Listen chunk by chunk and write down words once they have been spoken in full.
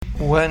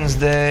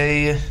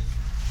Wednesday,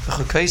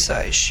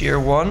 Chukosai, Shir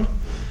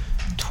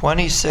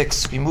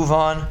 126. We move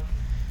on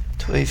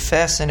to a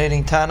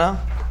fascinating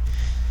Tana.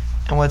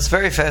 And what's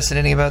very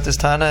fascinating about this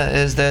Tana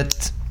is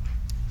that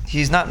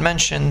he's not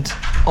mentioned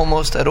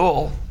almost at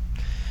all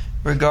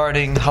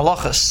regarding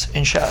halachas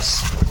in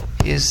Shas.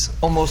 He is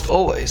almost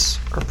always,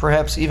 or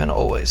perhaps even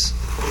always,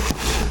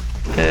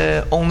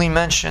 only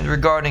mentioned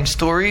regarding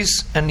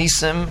stories and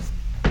nisim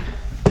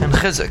and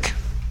chizuk.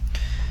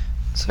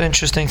 It's an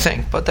interesting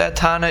thing. But that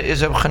Tana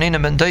is Reb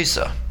Chanina ben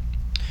Dosa.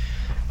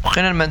 Reb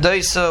Chanina ben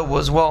Dosa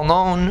was well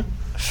known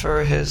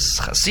for his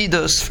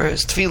chasidus, for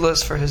his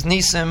tefillas, for his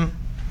nisim.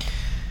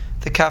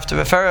 The Kafta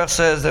Beferach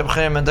says that Reb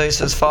Chanina ben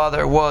Dosa's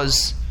father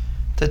was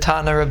the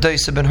Tana Reb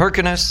Dosa ben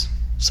Hyrcanus.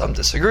 Some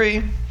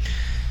disagree,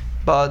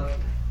 but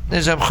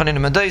there's Reb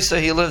Chanina ben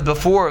Dosa. He lived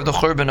before the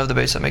Churban of the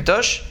Beis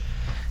HaMikdash.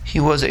 He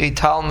was a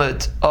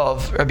Talmud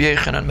of Rabbi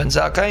Yochanan ben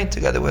Zakkai,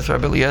 together with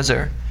Rabbi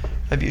Eliezer,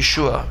 Rabbi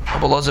Yeshua,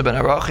 Rabbi Elazar ben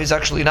Arach. He's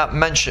actually not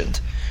mentioned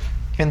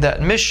in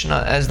that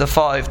Mishnah as the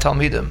 5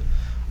 Talmidim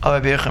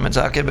of Rabbi Yochanan ben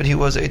Zakkai, but he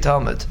was a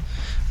Talmud of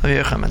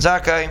Rabbi Yochanan ben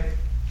Zakkai.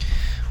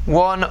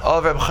 One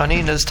of Reb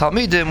Chanina's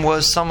Talmidim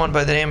was someone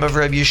by the name of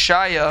Rabbi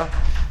Yeshaya,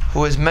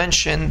 who is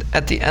mentioned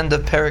at the end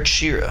of Perek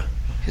Shira.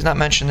 He's not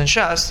mentioned in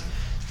Shas,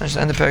 mentioned at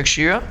the end of Perek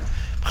Shira.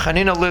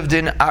 Chanina lived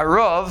in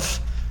Arav,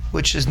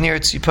 which is near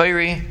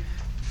Tzipori,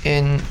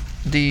 in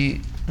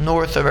the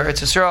north of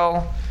Eretz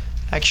Yisrael.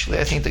 Actually,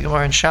 I think the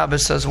Gemara in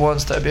Shabbos says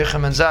once that Rabbi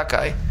Yochanan ben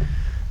Zakkai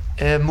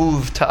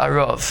moved to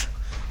Arav.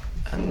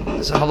 And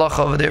there's a halacha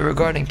over there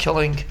regarding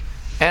killing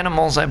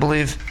animals, I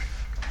believe.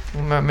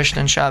 Remember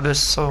Mishnah in Shabbos,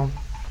 so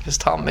his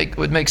Talmud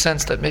would make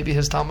sense that maybe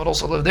his Talmud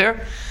also lived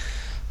there.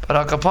 But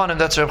Al Kapanim,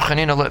 that's where Reb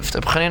Chanina lived.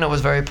 Reb Chanina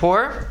was very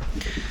poor,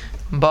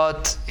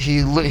 but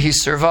he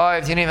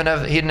survived. He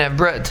didn't have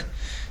bread.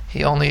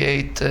 He only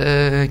ate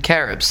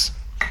carobs.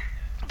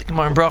 The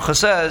Gemara in Bracha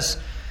says,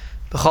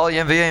 "B'chol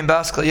yom v'yom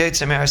Baskel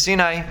yetze me'Har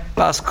Sinai."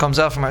 Baskel comes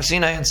out from Har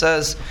Sinai and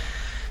says,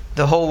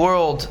 "The whole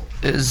world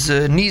is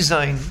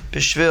nizayin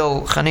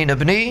b'shvil Chanina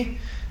b'ni,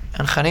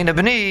 and Chanina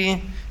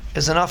b'ni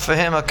is enough for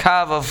him a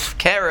kav of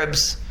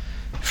carobs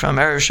from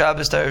Erev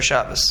Shabbos to Erev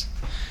Shabbos."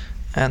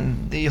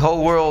 And the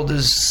whole world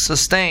is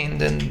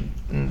sustained in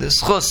the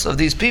schus of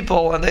these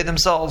people, and they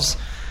themselves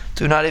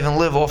do not even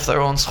live off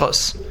their own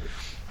schus.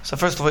 So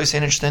first of all, you see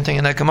an interesting thing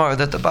in that Gemara,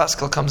 that the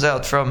Baskel comes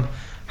out from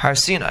Har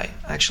Sinai.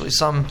 Actually,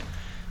 some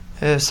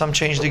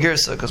change the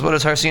girsa, because what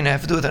does Har Sinai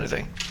have to do with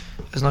anything?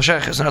 There's no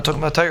sheikhs. We're not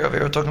talking about Torah.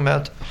 We're talking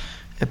about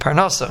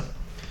Parnasa.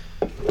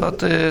 But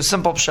the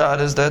simple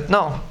pshat is that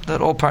that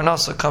all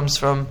Parnasa comes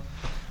from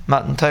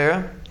Matan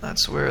Torah.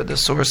 That's where the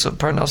source of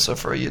Parnasa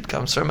for a Yid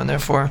comes from, and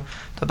therefore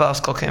the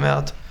Baskel came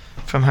out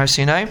from Har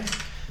Sinai.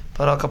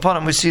 But Al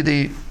Kapanim, we see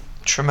the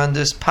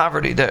tremendous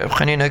poverty that Reb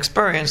Chanina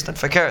experienced, and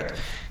Fakert,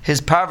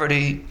 his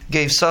poverty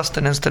gave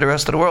sustenance to the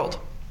rest of the world.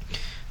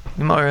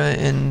 Gemara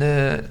in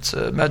it's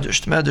a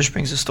Medrash. The Medrash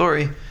brings a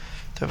story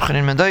to Reb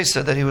Chanina ben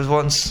Dosa that he was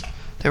once.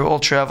 They were all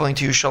traveling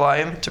to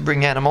Yerushalayim to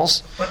bring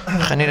animals.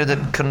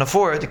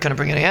 Chanina couldn't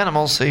bring any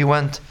animals, so he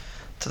went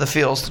to the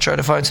fields to try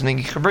to find something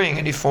he could bring,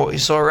 and he saw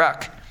a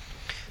rock.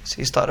 So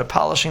he started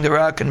polishing the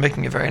rock and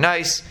making it very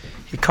nice.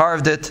 He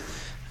carved it,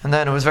 and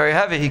then it was very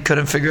heavy. He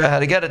couldn't figure out how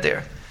to get it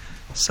there.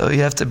 So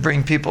you have to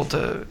bring people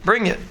to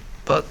bring it,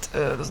 but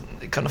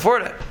he couldn't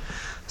afford it.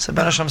 So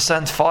Ben Hashem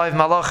sent 5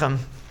 malachim.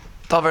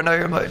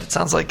 It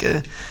sounds like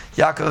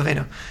Yaakov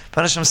Avinu.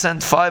 Ben Hashem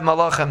sent 5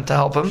 malachim to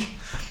help him,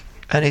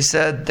 and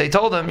they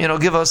told him,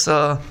 give us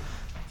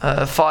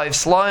 5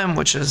 slime,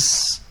 which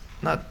is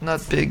not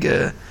big,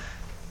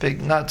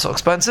 not so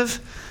expensive,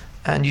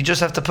 and you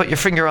just have to put your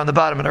finger on the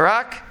bottom of the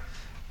rock,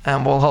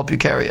 and we'll help you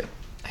carry it.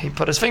 He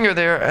put his finger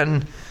there,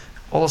 and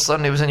all of a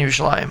sudden he was in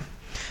Yerushalayim.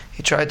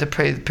 He tried to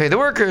pay the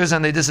workers,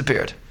 and they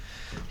disappeared.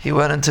 He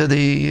went into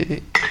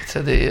the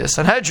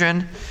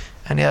Sanhedrin,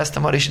 and he asked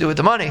them what he should do with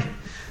the money,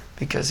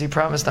 because he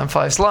promised them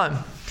 5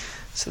 slime.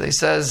 So they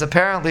says,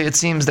 apparently it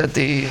seems that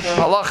the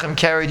malachim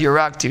carried your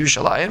rock to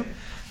Yerushalayim,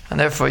 and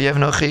therefore you have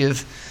no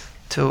chiyuv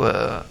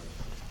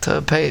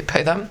to pay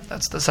them.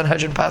 That's the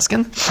Sanhedrin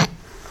paskin.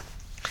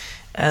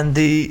 And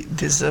they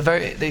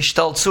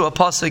shteltzu a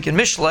pasuk in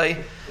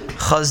Mishlei,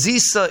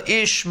 Chazisa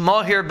ish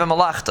mahir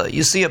b'malachta.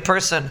 You see a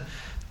person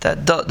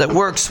that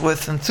works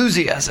with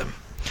enthusiasm.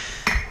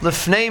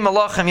 Lifnei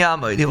malachim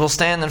yamod. He will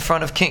stand in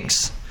front of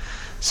kings.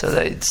 So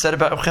they said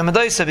about Reb Chanina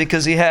ben Dosa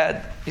because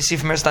you see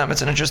from his time,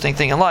 it's an interesting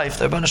thing in life.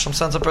 The Rebbeinu Shalom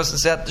sends a person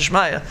to Siyat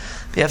D'Shmaya,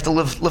 but you have to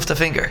lift a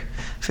finger.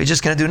 If you're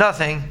just going to do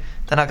nothing,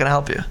 they're not going to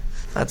help you.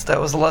 That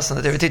was the lesson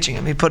that they were teaching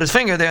him. He put his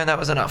finger there, and that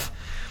was enough.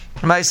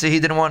 Maisa,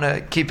 he didn't want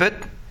to keep it,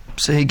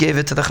 so he gave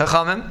it to the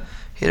Chachamim.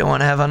 He didn't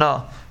want to have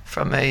anah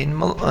from a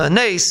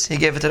nace. He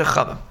gave it to the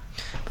Chachamim.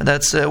 But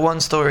that's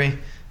one story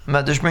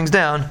Medrash brings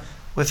down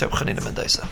with Reb Chanina ben Dosa.